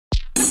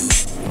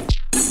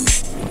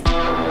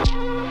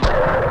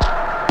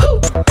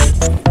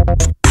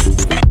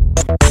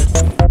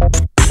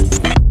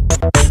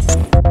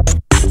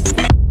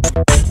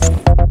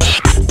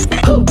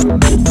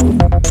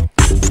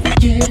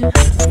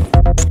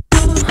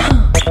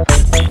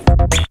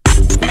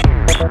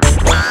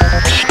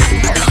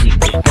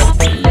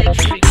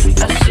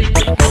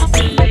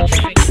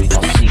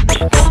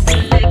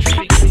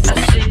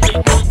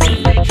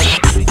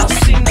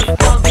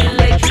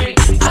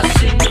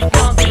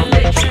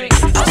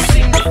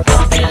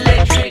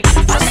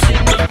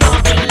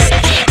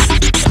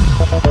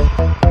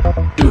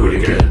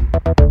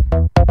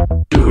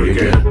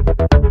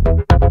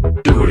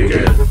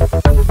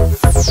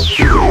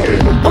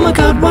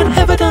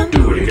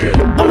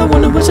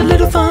was a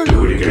little fun.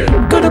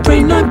 Got a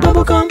brain like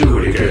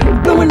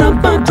bubblegum, blowing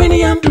up my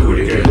cranium.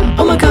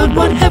 Oh my God,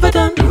 what have I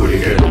done?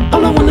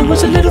 All I wanted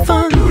was a little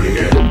fun.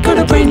 Got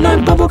a brain like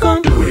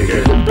bubblegum,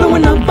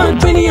 blowing up my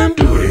cranium.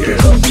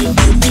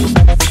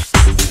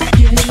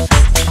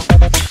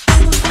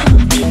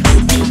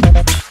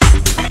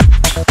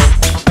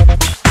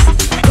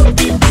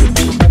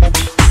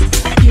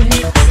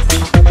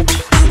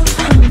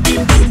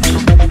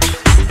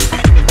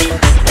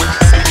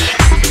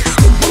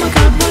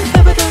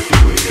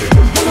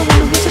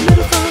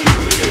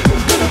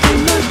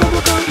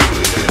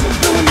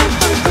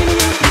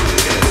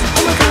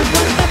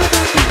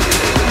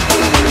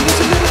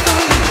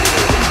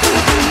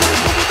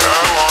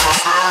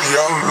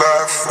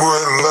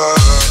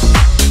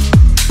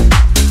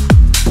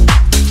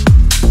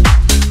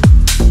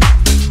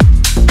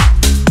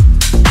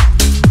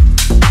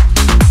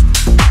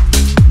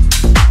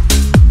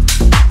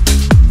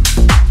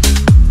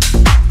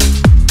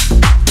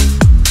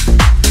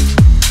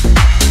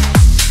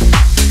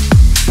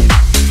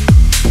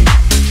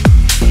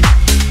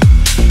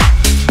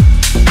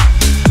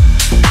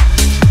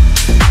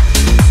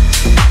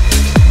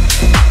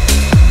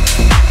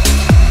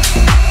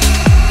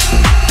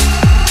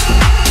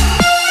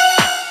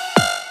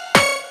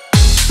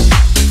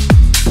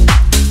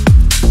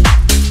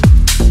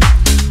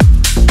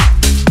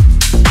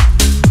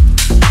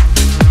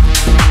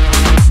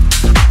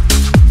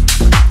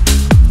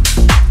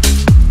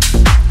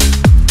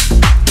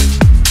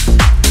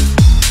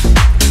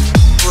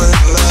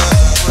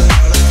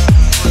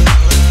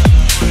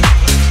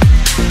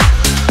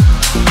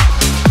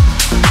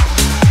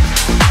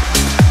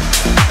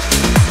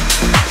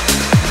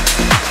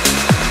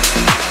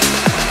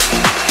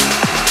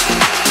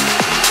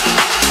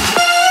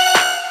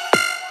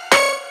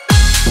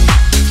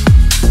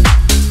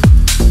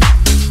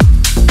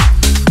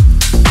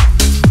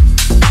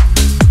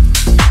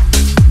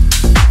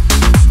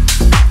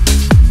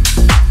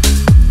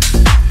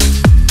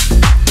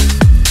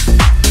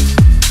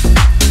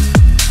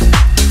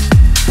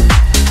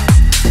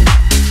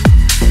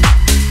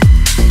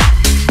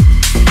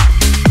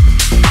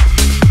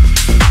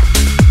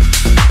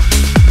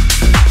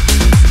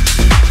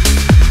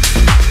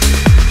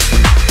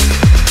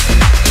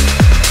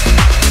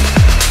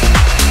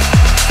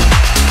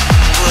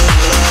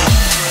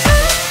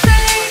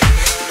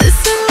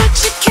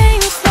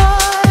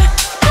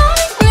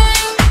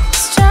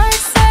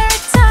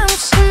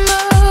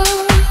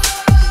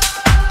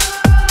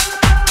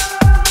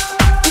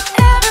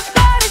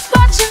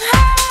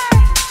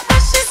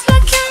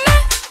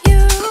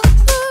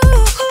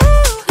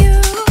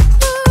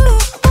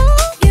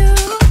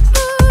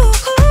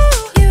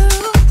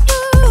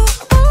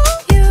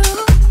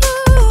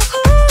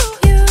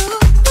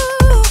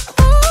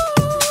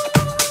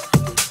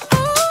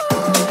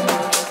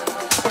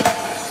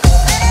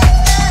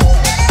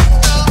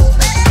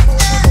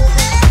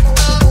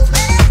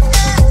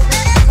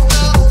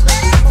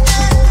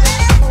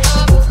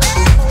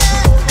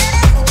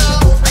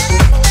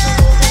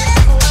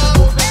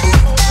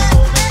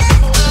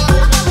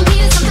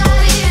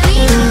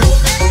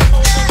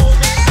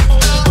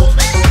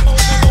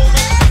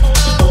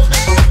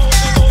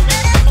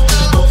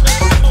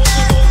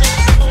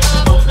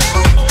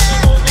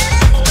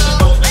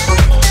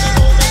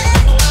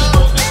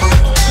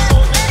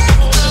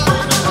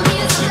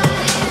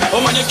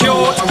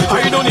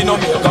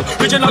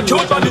 Original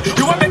cute body,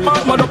 you a make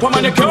mad mad up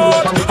on your cute.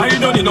 I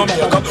don't need no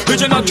makeup.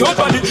 Original cute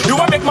body, you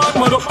a make mad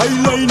mad up.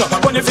 Eyeliner,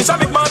 when your face a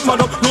make mad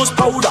mad up. Nose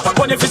powder,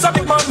 when your face a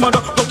make mad mad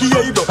up. Lucky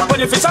eyebrow, when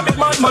your face a make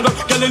mad mad up.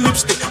 Girl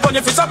lipstick, when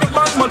your face a make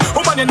mad mad.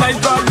 Woman your nice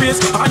broad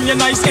waist and your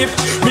nice hip.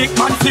 Make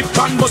man flip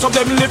and bust up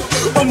them lip.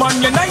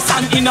 Woman you nice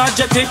and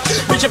energetic.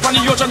 Bitch up on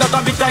the ocean that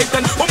a big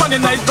titan. Woman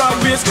your nice broad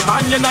waist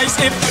and your nice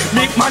hip.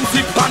 Make man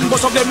flip and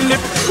bust up them lip.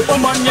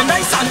 Woman you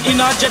nice and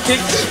energetic.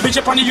 Bitch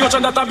up on the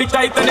ocean that a big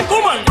titan.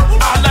 Woman,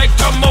 I like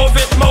to move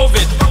it, move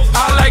it.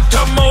 I like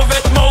to move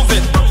it, move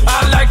it.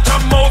 I like to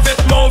move it,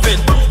 move it.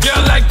 You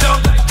like to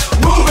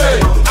move it.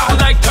 I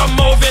like to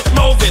move it,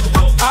 move it.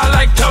 I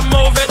like to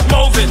move it,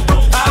 move it.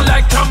 I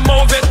like to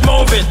move it,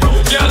 move it.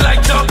 You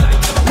like to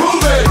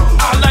move it.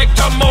 I like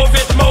to move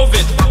it, move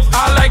it.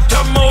 I like to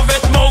move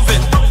it, move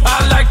it.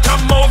 I like to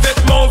move it,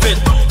 move it.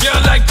 You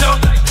like to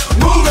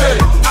move it.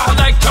 I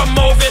like to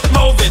move it,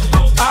 move it.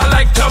 I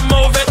like to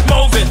move it,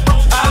 move it.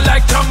 I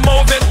like to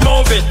move it,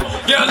 move it.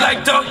 You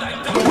like to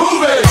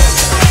move it.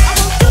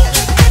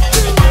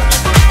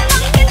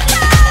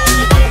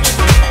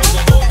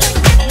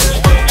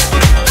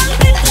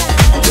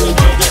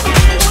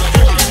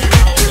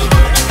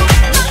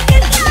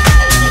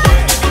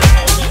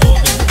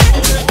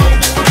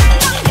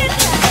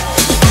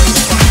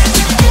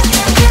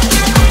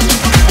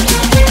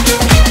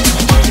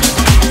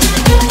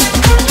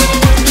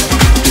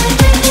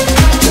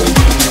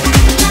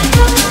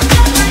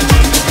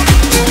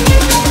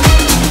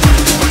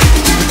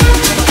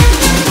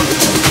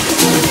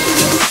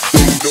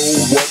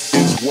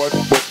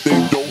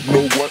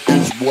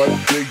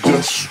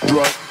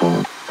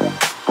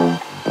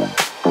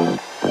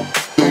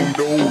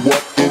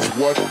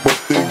 what,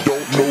 but they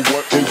don't know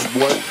what is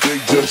what. They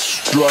just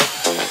strut.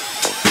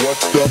 What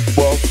the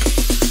fuck?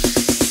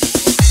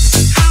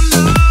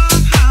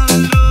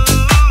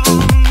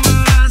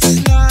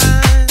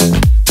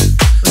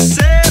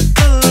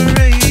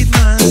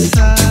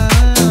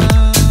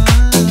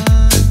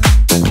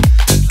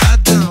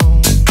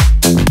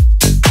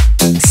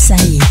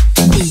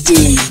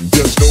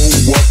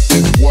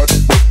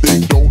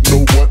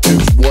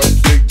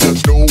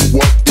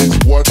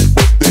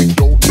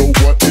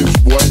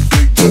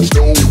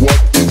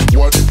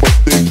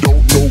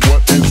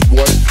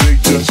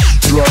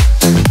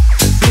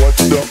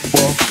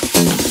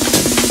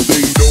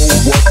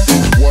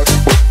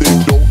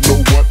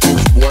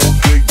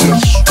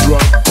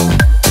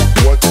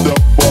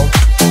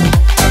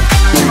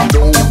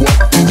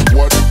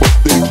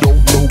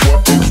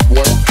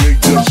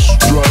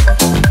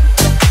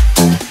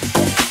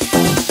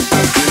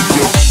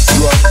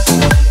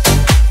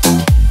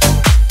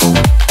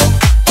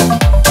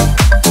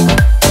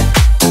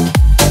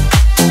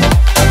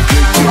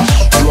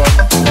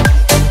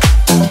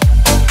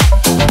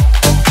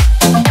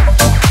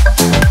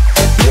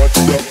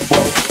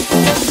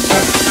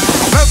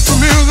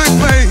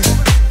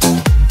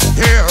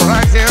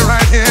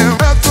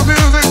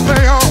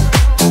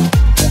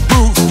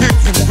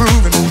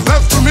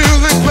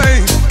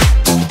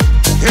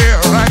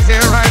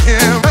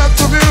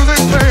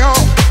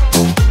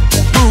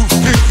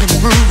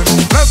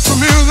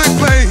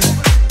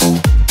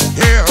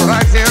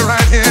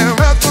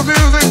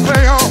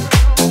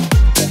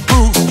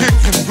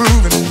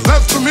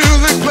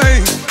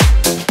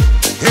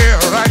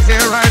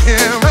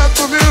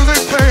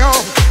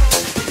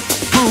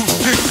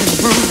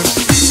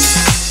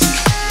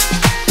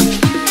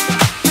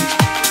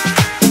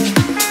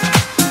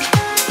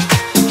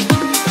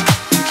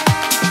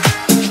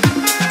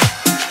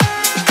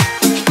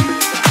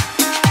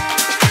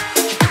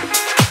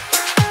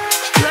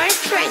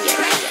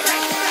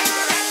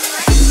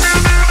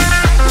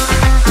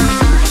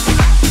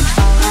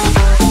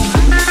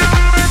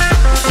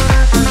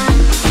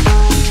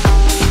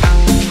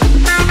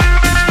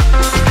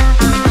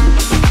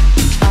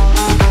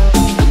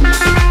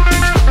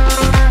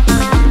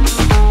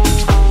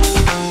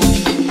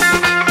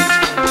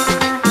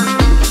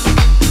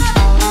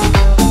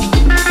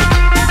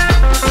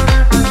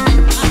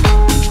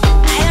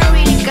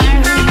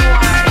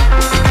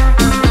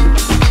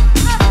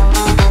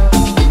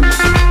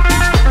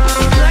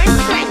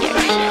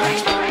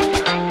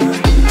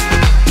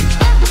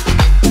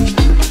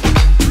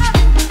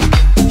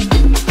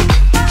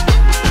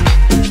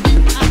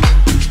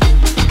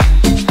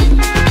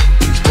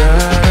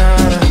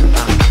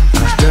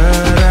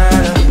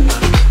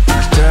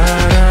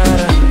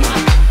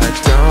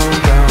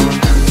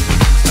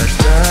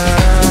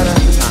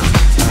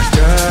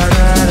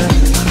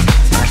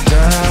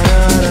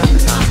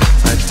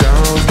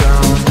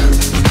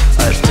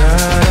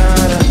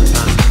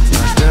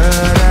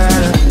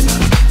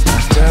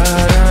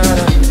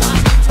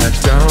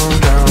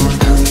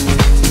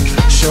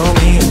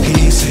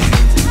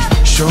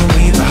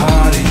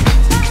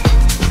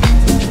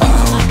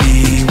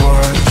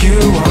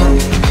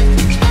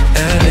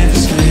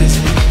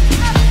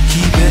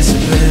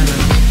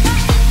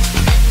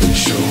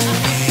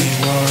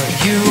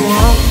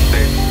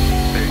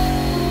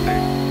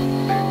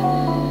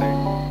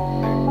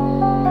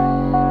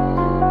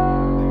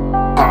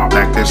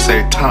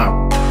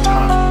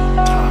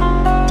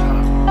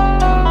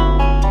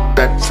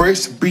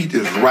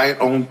 Right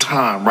on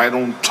time, right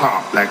on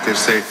top, like they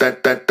say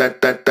that they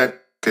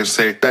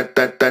say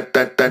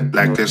that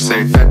like they say that like they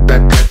say that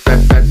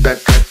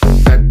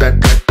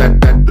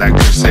like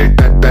they say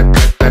that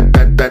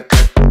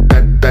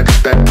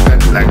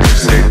like they say like they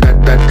say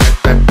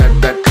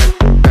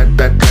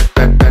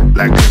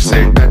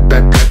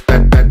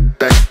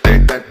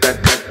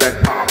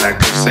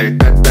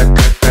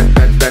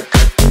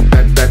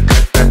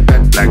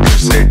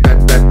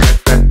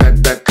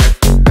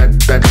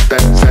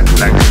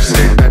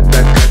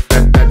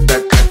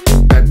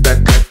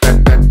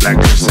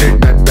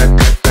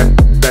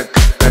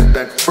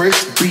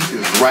For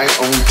you.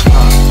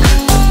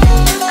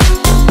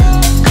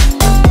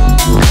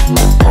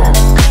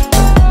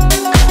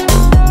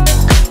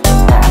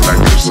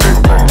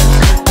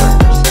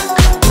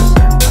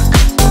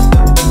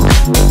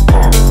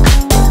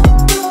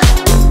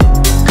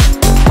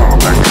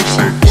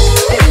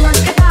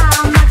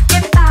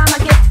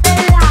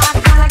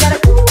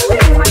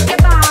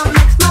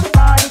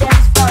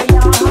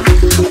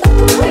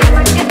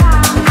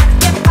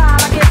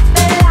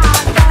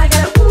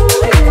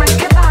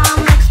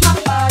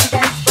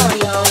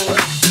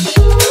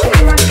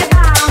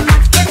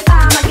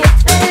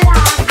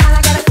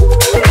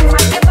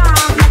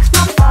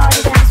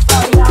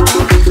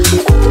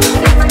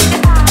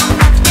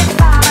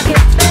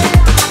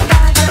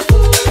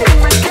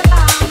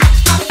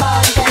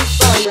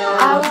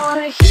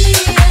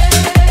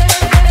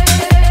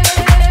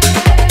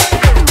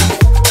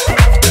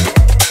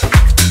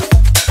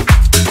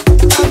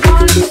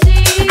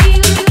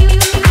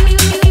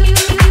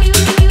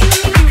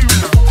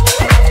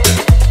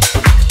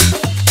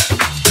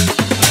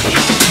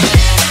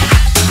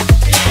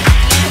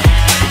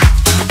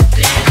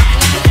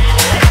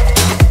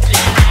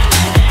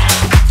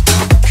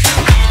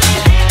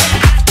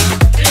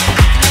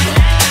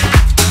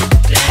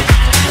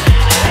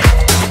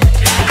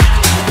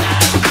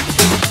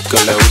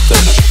 le guste.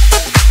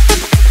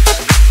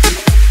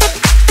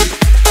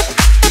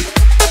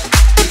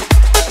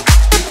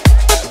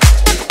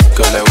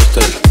 Que le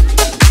guste.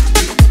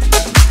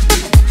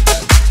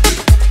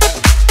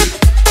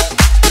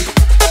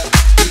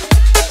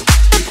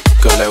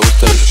 Que le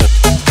guste.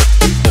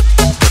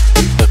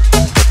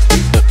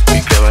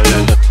 Y que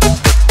baile.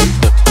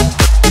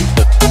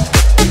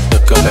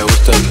 Que le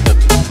guste.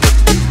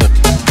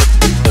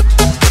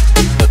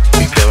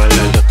 Y que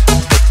baile.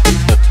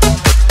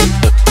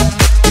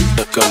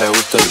 Que le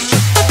guste.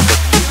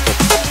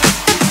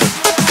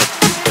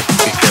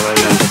 Y que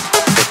baile.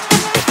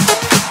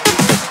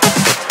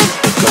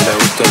 Que le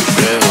guste el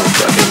viejo,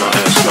 que aquí no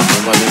es la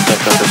normalita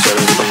que te se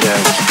ve con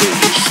viejos. Y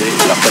sí,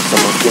 la fiesta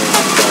no tiene,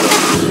 pero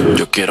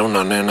yo quiero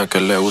una nena que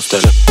le guste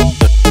el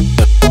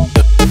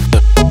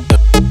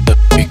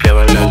y que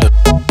baile.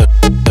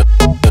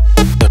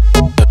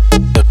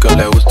 Que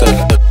le guste el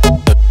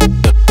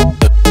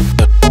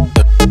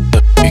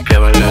y que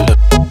baile.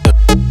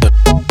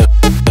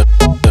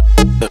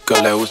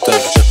 Que le guste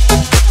el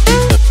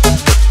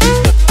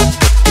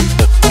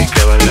y que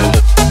baile.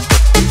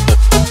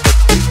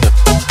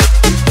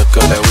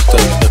 Que le guste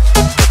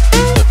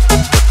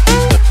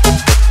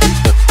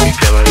y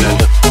que baile.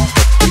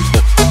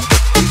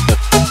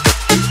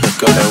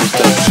 Que le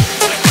guste.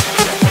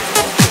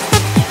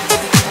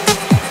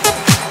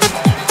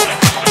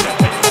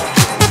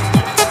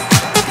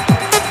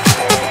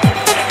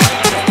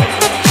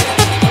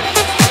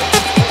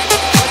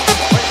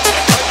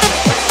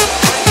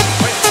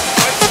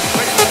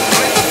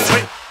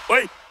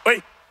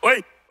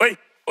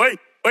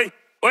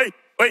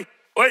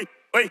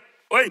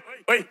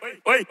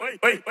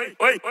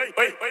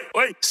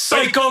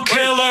 Psycho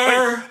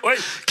killer,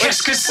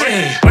 qu'est-ce que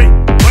c'est?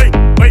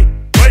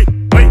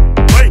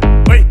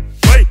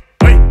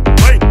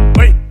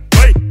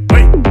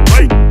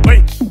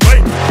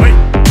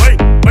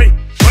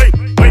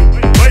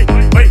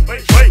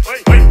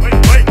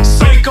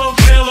 Psycho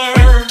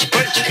killer,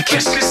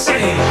 qu'est-ce que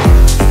c'est?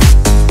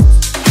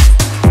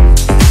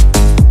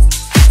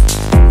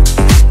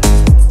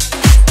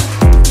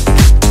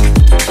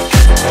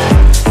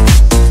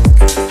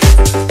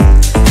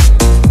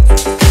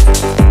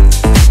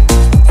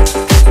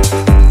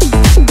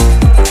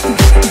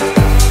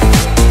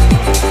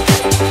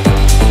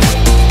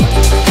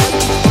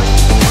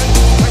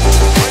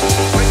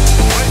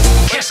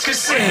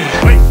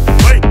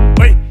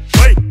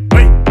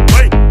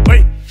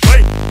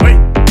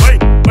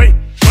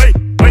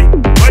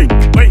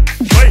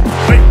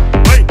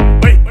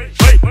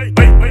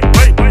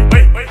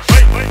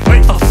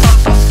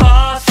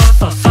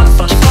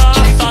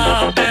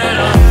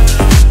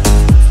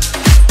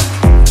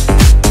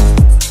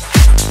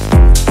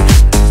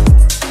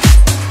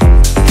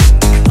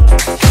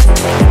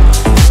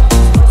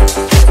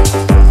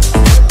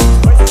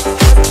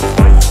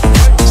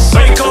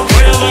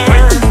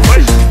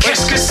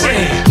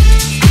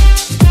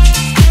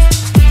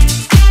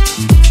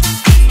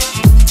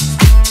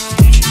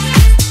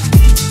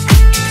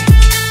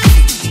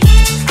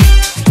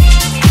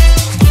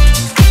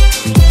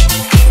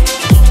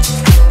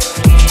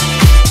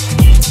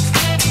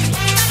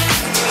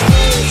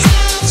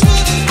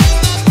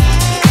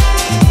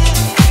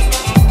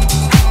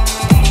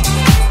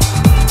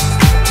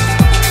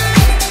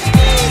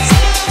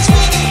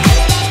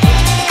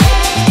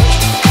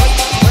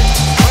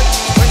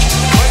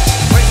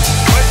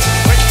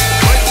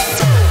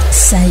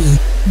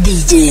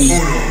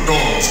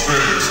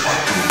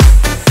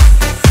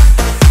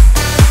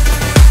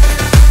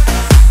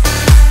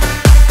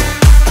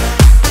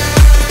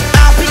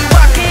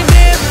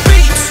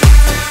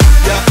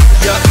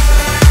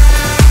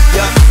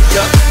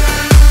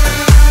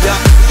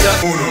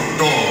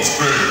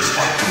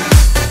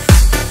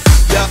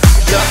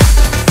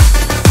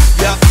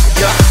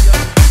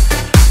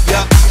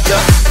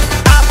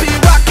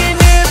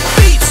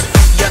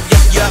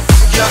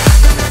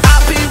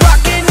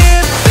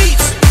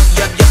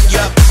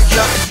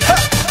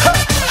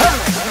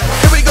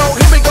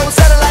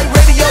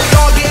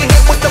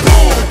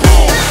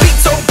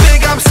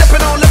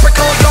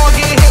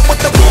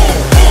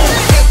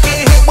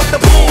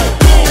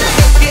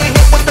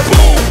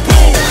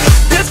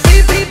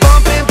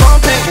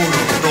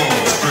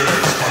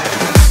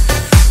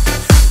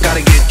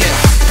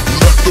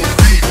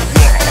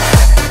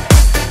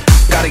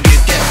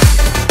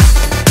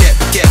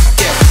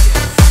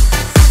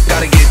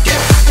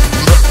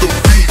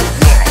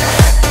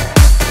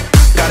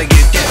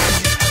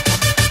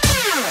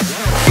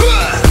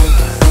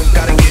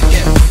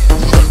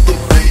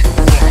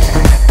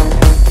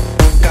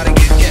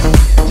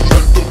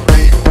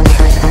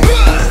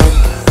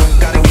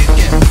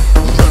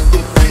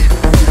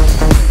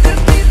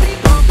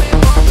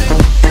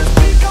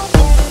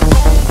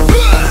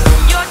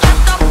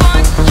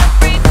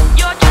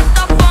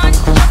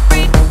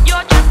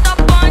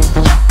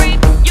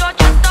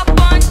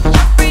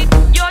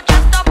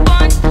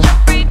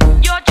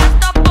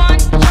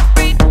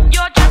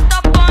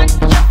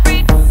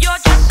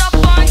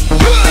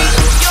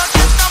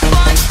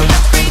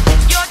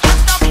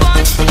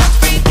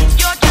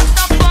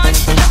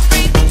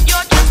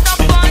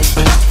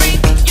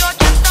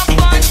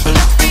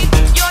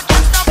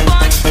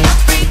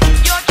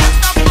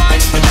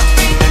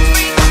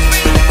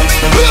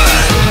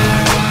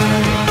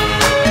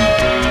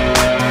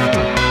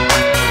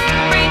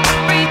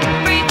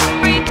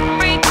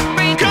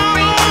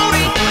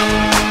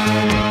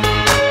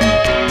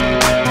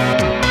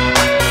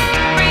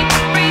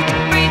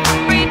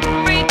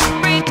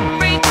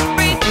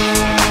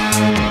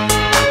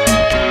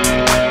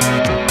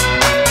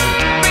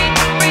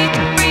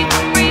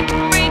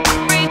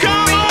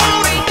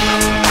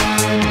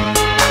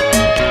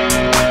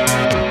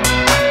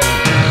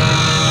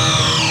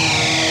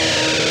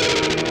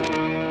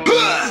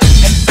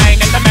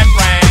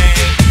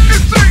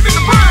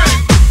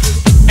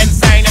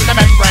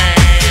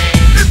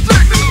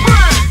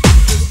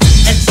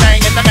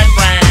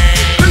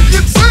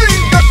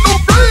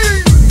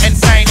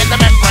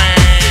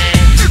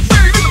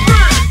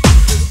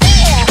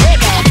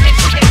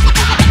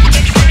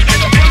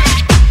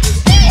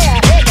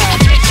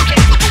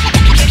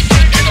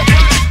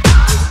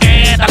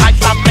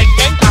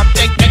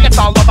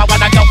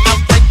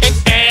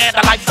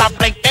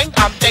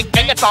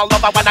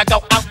 gonna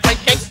go out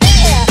drinking.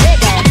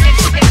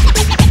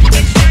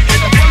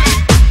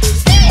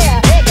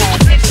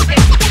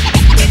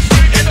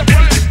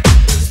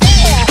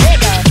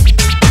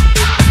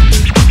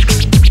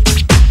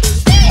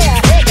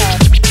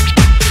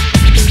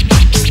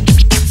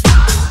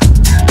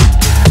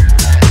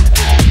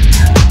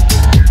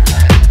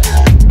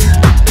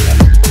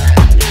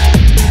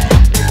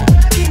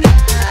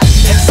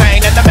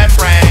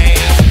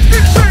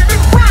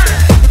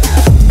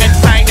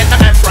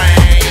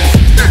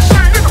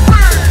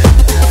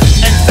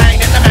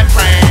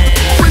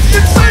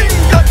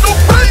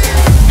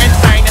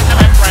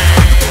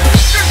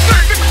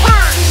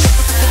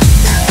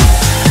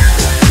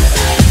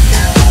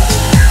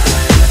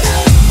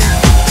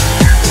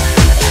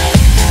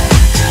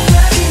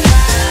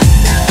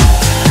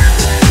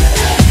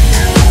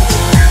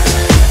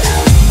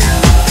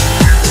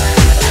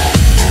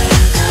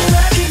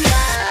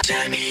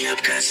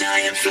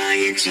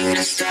 To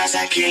the stars,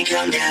 I can't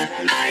come down.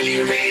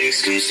 Highly rated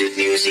exclusive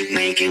music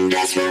making,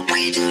 that's what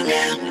we do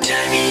now.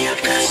 Turn me up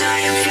cause I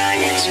am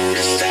flying to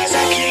the stars,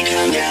 I can't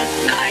come down.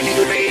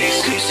 Highly rated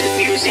exclusive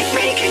music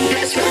making,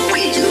 that's what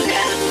we do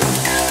now.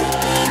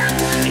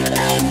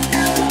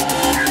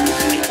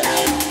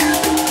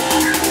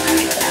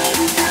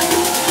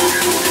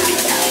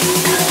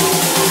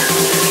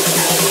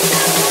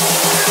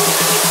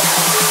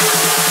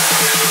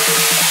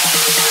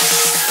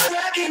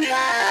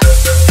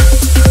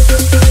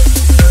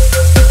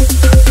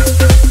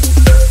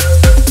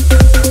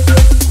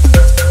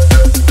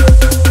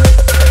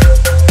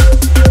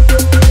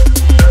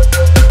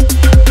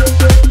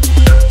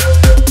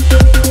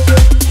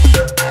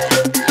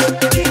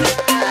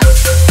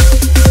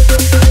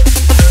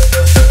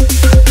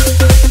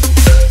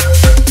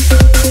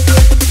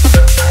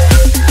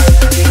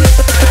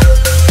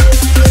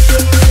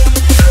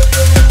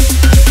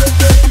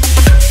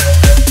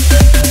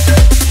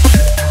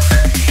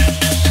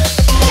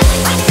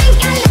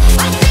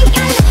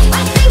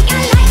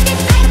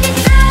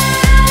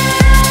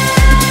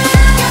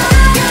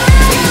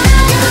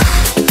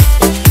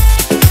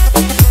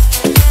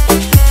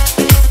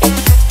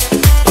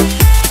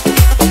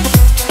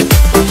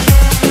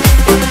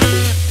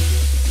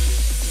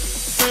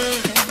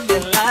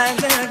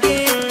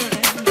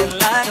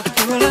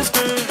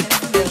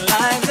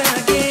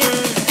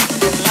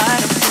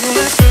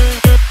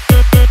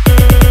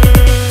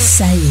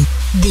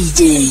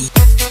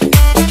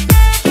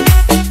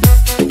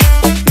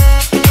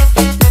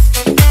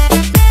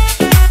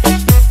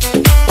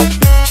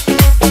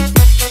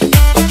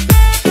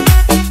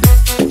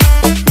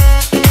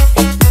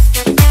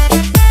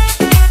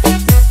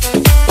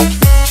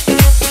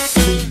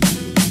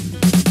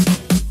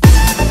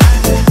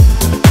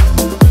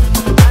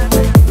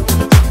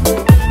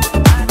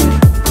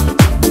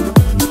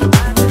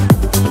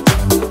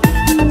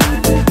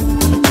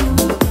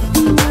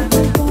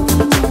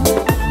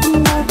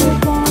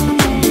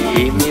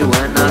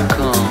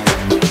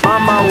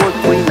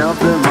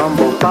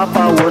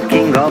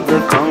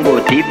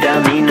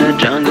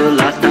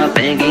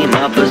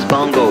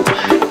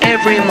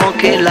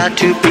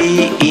 To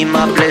be in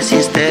my place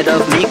instead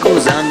of me,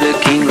 cause I'm the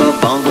king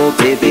of bongo,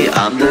 baby,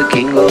 I'm the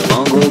king of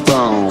bongo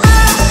bong.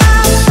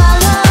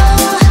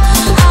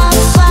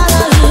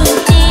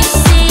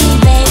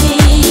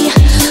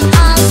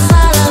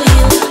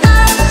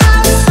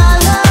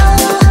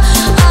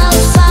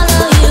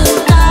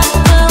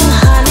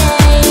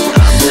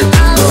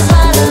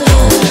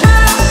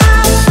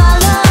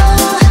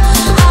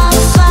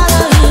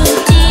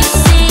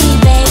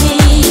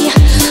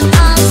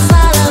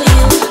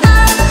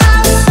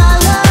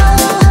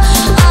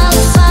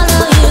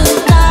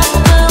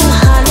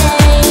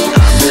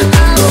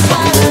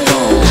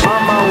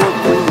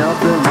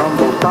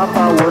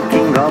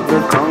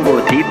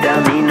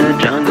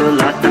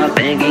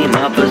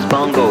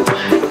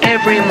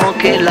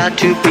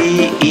 To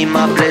be in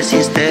my place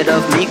instead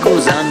of me,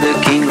 cause I'm the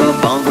king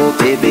of bongo,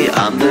 baby,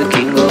 I'm the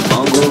king of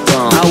bongo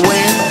bong. I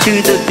went to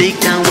the big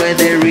town where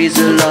there is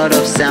a lot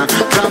of sound,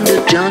 from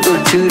the jungle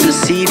to the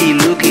city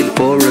looking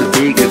for a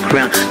bigger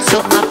crown.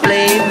 So I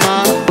play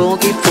my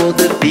boogie for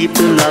the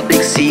people of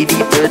big city,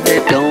 but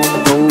they don't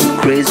go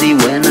crazy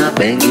when I'm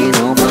banging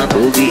on my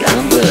boogie.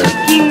 I'm the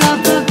king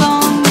of the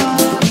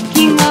bongo,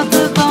 king of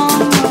the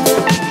bongo,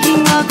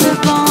 king of the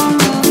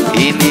bongo.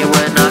 Hear me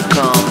when I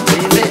come,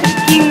 baby.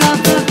 King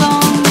of the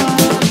bongo,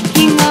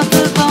 king of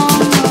the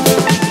bongo,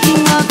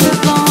 king of the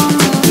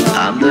bongo.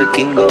 I'm the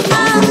king of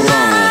bongo.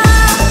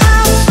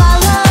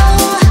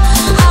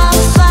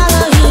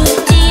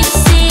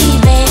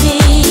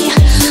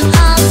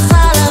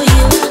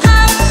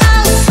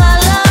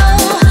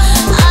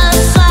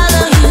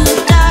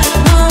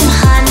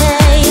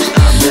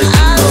 The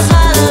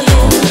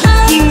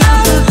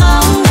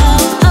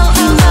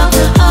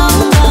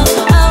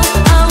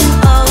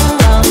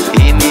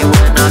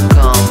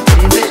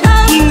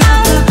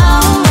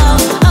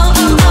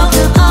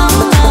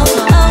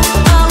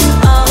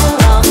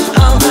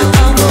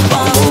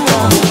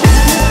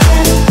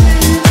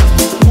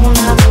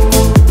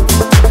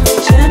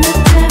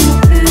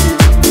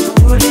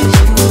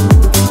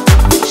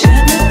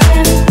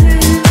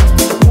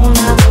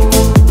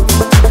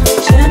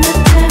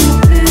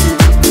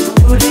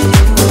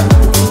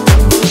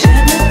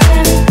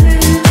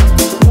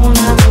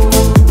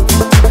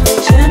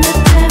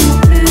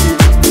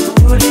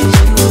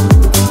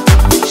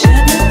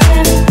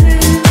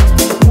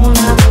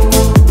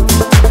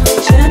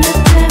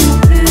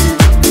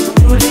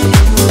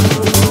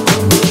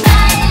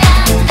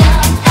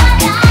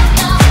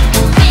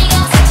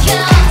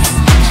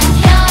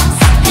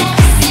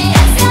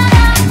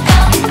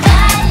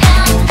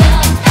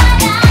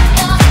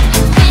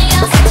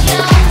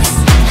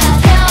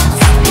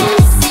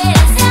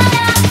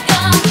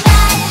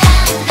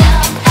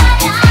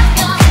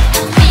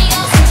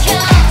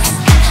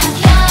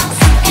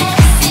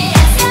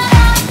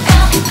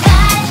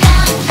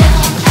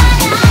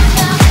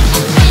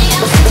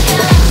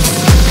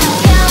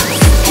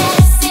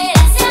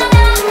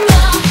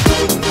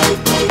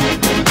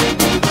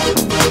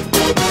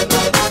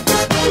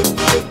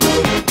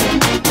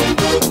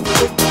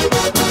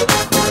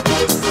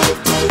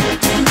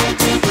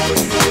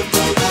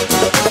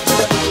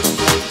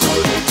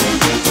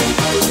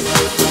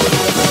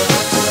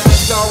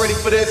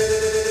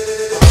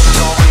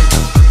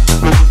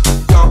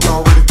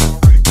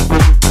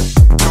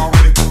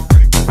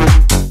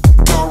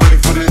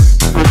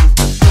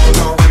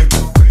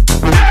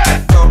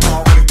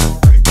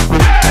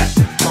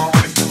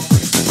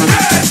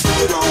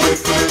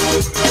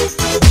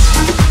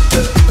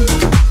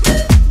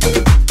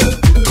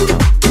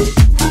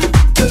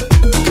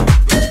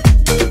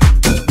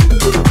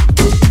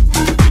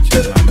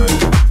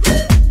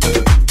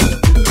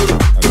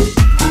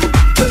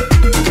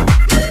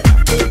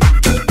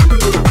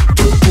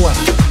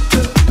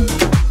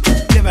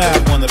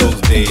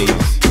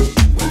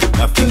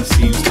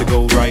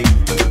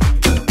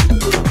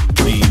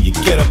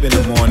up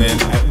in the morning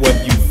at what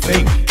you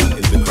think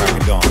is the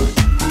crack of dawn,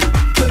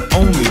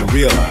 only to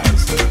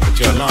realize that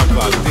your alarm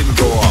clock didn't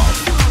go off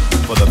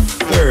for the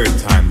third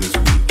time this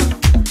week,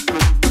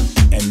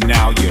 and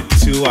now you're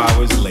 2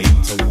 hours late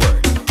to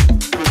work.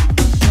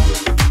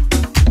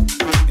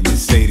 And you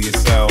say to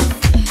yourself,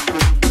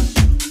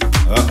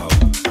 uh-oh,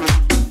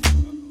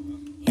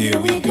 here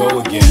we go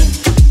again.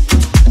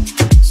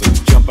 So you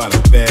jump out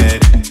of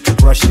bed,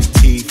 brush your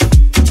teeth,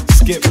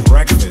 skip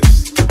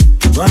breakfast,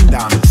 run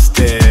down the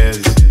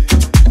stairs,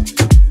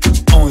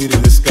 only to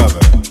discover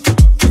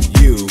that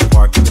you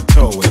parked in the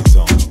towaway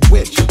zone,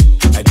 which,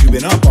 had you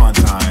been up on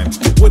time,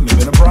 wouldn't have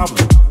been a problem.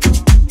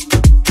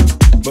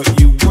 But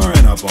you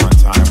weren't up on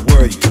time,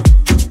 were you?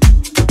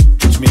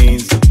 Which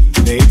means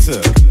they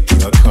took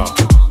your car.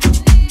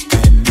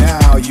 And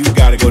now you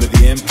gotta go to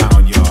the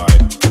impound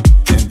yard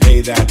and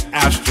pay that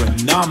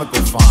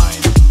astronomical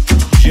fine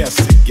just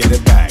to get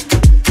it back.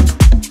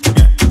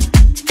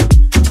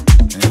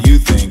 And you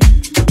think,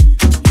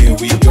 here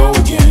we go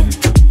again.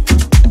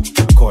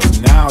 Of course,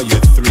 now you're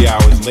 3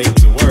 hours late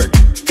to work.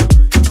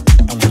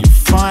 And when you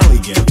finally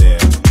get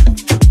there,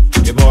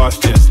 your boss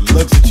just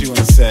looks at you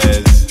and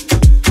says,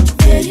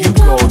 there you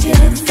go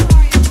again.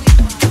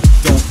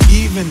 Don't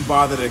even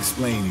bother to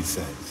explain, he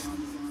says,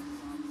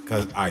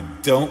 because I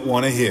don't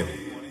want to hear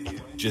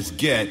it. Just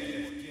get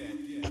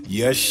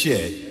your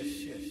shit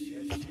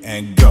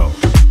and go.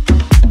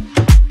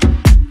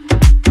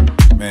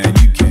 Man,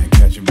 you can't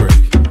catch a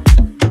break.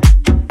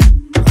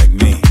 Like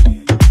me.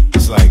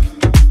 It's like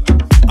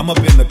I'm up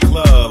in the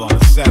club on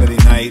a Saturday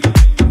night,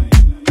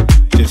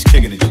 just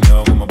kicking it, you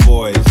know, with my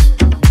boys,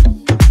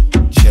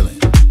 chilling,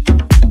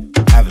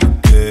 having a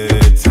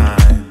good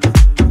time.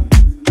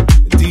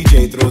 The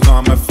DJ throws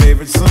on my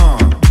favorite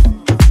song.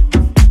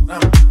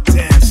 I'm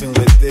dancing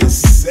with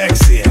this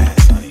sexy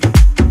ass, honey.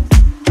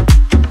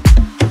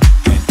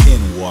 And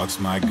in walks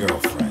my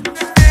girlfriend.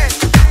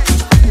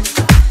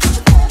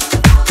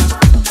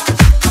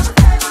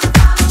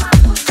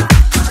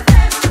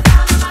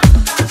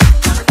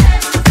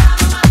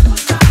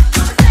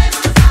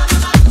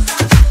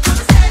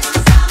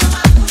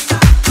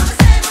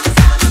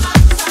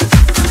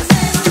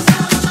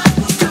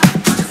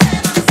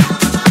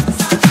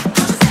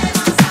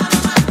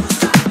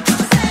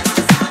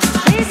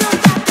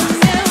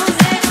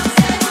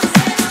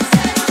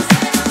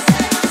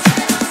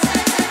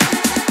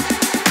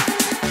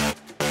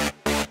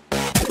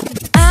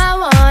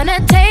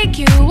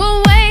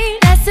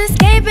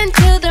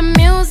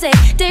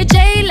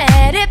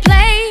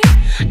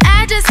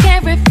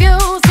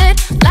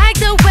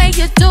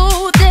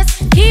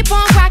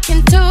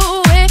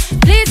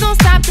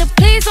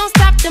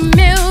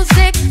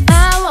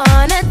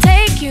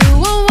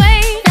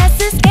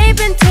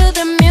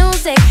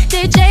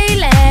 DJ